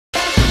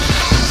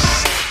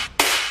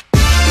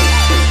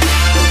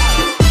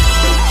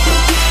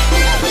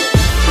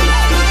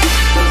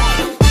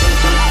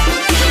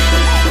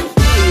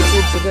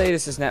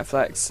this is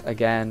Netflex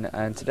again,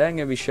 and today I'm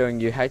going to be showing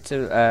you how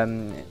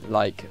to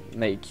like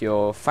make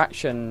your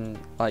faction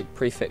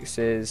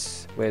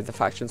prefixes with the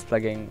factions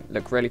plugin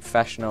look really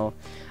professional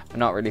and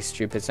not really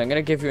stupid. So I'm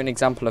going to give you an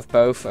example of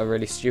both, a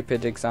really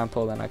stupid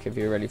example, then I'll give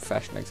you a really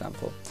professional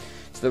example.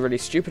 So the really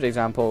stupid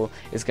example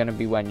is going to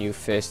be when you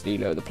first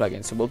load the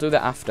plugin. So we'll do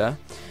that after,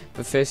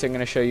 but first I'm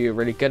going to show you a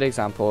really good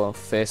example of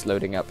first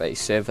loading up a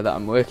server that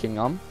I'm working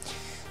on.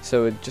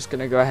 So we're just going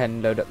to go ahead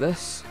and load up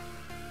this.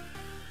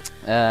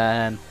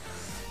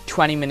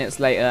 20 minutes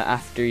later,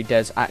 after he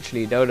does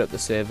actually load up the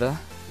server,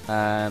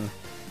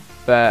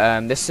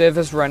 this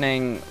server's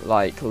running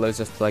like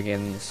loads of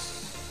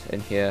plugins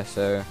in here,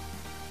 so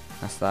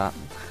that's that.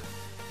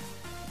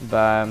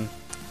 But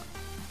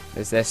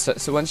there's this.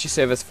 So once your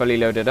server's fully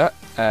loaded up,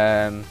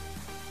 I'm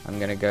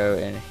gonna go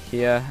in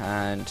here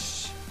and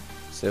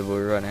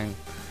server running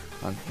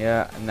on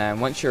here, and then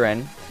once you're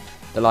in,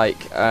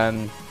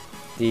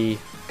 the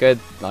good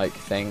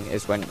thing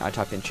is when I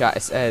type in chat,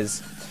 it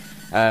says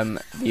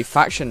the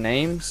faction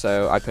name,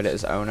 so I put it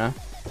as owner,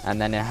 and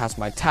then it has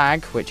my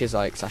tag, which is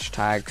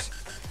 /tags,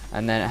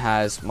 and then it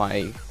has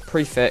my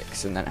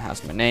prefix, and then it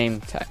has my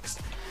name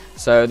text.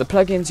 So the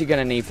plugins you're going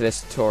to need for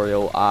this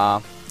tutorial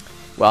are,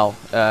 well,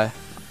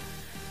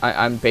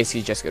 I'm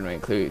basically just going to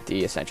include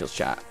the essentials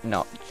chat,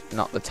 not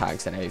the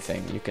tags and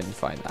everything. You can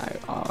find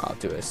that out. I'll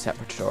do a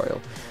separate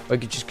tutorial, or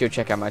you can just go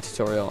check out my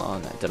tutorial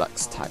on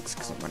deluxe tags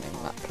because I'm running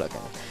that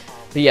plugin.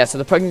 But yeah, so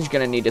the plugins you're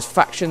going to need is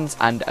factions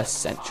and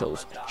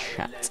essentials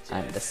chat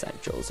and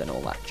essentials and all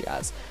that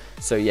jazz.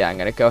 So yeah, I'm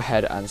going to go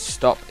ahead and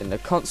stop in the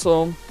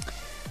console,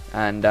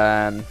 and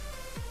I'm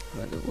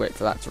going to wait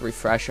for that to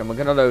refresh, and we're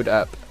going to load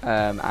up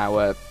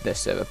this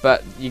server.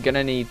 But you're going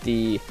to need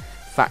the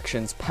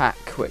factions pack,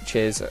 which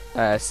is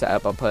set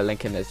up. I'll put a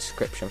link in the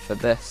description for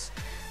this,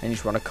 and you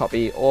just want to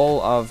copy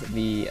all of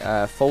the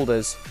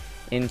folders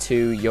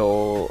into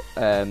your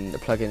the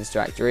plugins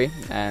directory,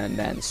 and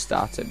then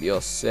start up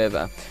your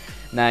server.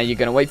 Now you're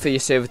going to wait for your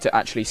server to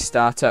actually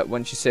start up.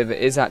 Once your server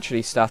is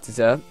actually started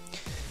up,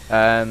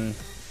 then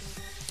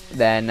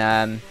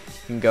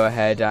you can go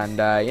ahead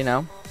and you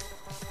know,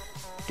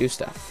 do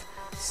stuff.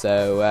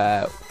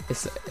 So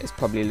it's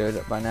probably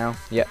loaded up by now.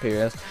 Yep, here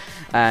it is.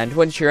 And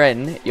once you're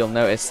in, you'll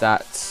notice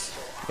that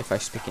if I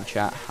speak in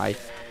chat, hi,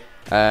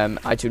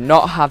 I do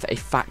not have a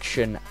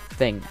faction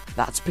thing.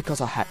 That's because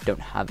I don't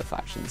have a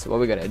faction. So what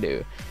we're going to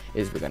do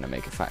is we're going to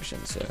make a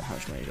faction. So how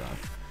much money do I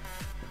have?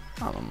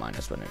 I'm on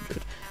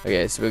 -100.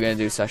 Okay, so we're going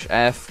to do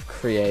 /f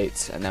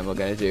create, and then we're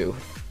going to do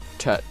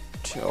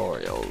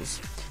tutorials.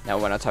 Now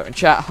when I type in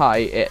chat hi,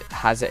 it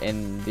has it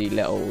in the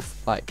little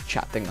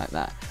chat thing like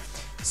that.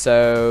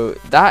 So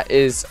that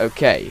is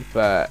okay,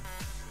 but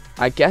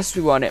I guess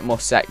we want it more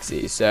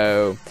sexy.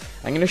 So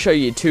I'm going to show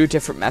you two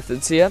different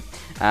methods here,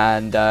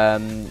 and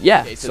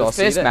yeah. Okay, so the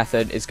first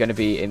method is going to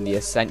be in the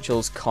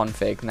essentials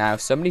config. Now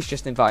somebody's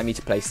just invited me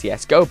to play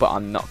CS:GO, but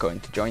I'm not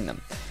going to join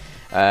them.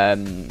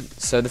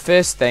 So the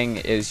first thing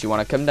is you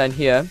want to come down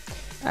here,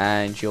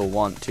 and you'll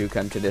want to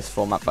come to this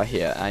format by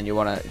here, and you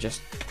want to just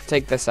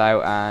take this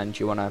out, and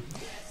you want to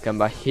come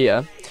by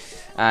here,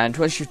 and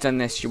once you've done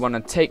this, you want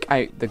to take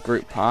out the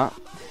group part.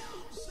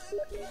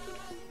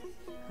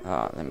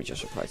 Let me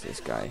just reply to this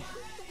guy.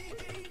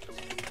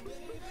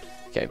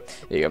 Okay,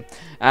 there you go.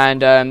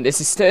 And this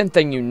is a certain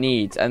thing you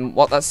need, and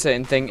what that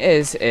certain thing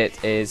is, it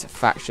is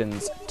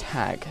factions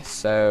tag.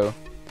 So,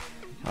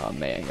 oh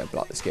mate, I'm gonna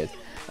block this kid.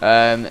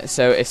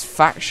 So it's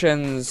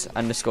factions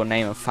 _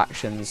 name of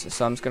factions.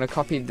 So I'm just gonna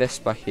copy this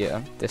by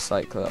here, this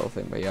little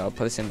thing. But yeah, I'll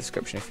put this in the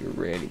description if you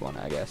really want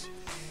it, I guess.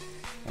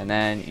 And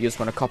then you just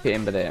want to copy it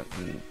in by there,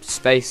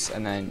 space,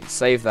 and then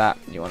save that.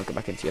 You want to go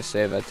back into your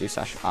server, do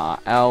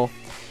 /rl.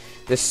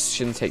 This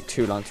shouldn't take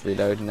too long to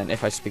reload. And then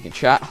if I speak in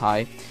chat,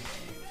 hi,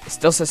 it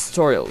still says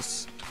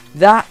tutorials.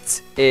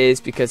 That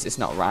is because it's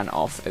not ran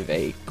off of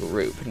a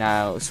group.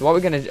 Now, so what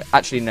we're gonna do,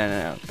 actually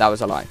no, that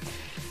was a lie.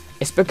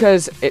 It's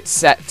because it's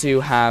set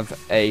to have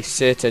a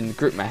certain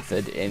group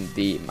method in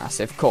the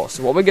massive core.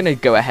 So what we're going to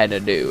go ahead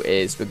and do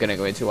is we're going to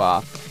go into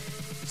our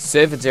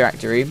server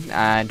directory,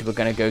 and we're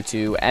going to go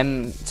to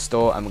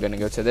mstore, and we're going to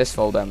go to this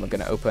folder, and we're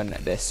going to open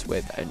this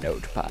with a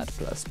notepad++.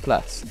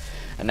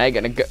 And now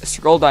you're going to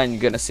scroll down,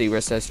 you're going to see where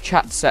it says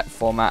chat set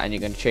format, and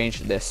you're going to change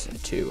this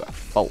to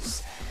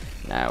false.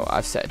 Now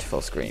I've set it to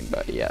full screen,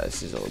 but yeah,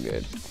 this is all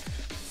good.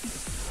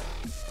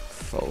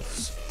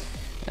 False.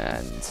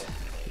 And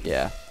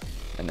yeah.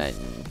 And then,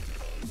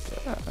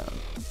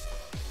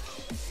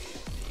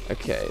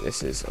 okay,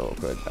 this is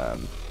awkward.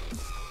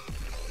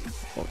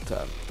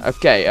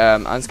 Okay,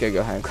 I'm just gonna go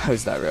ahead and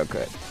close that real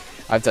quick.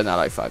 I've done that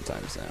like 5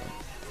 times now.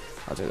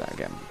 I'll do that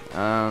again.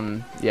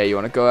 Yeah, you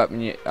want to go up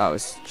and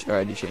it's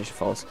already changed to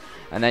false.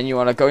 And then you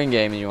want to go in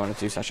game and you want to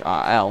do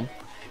 /rl.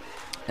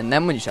 And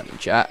then when you type in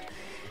chat,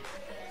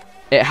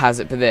 it has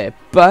it there.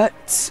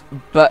 But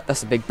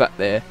that's a big but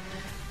there.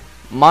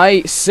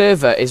 My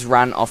server is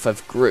ran off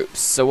of groups,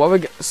 so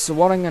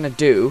what I'm gonna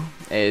do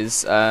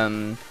is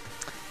I'm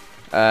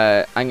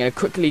gonna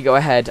quickly go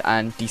ahead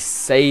and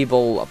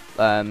disable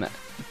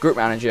group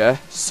manager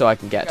so I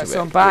can get to it.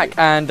 So I'm back,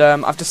 and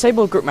I've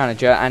disabled group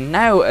manager, and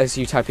now as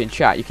you type in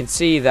chat, you can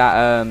see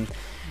that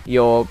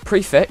your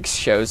prefix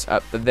shows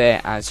up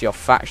there as your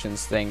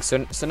factions thing.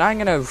 So now I'm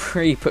gonna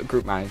re-put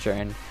group manager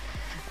in,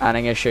 and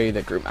I'm gonna show you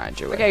the group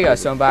manager. Okay,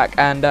 guys, so I'm back,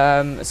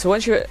 and so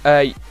once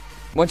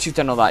you've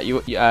done all that,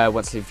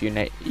 once you've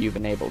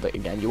enabled it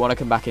again, you want to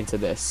come back into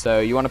this. So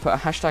you want to put a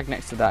hashtag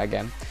next to that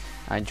again,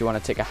 and you want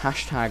to take a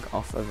hashtag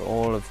off of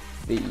all of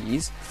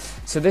these.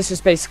 So this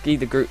is basically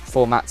the group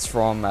formats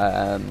from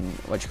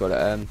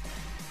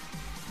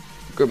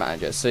group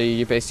manager. So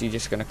you're basically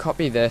just going to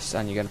copy this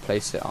and you're going to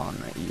place it on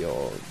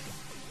your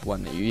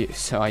one that you use.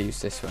 So I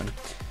use this one,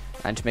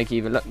 and to make it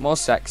even look more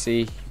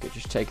sexy, you could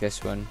just take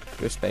this one,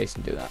 do a space,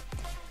 and do that.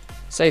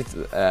 Save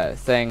the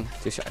thing,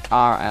 do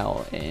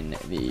RL in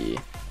the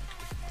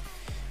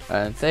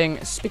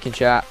thing, speak in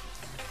chat,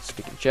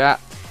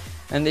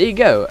 and there you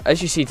go.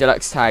 As you see,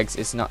 deluxe tags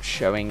is not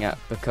showing up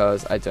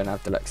because I don't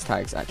have deluxe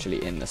tags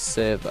actually in the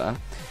server.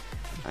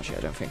 Actually, I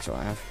don't think so.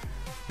 I have.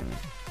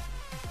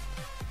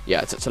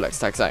 Yeah, it's a deluxe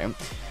tags item.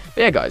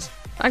 But yeah, guys,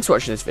 thanks for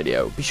watching this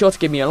video. Be sure to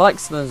give me a like,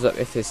 thumbs up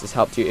if this has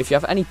helped you. If you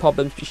have any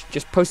problems,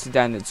 just post it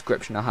down in the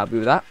description. I'll help you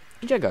with that.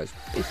 Enjoy, guys.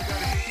 Peace.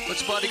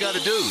 What's Buddy gotta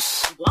do?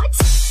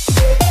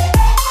 What?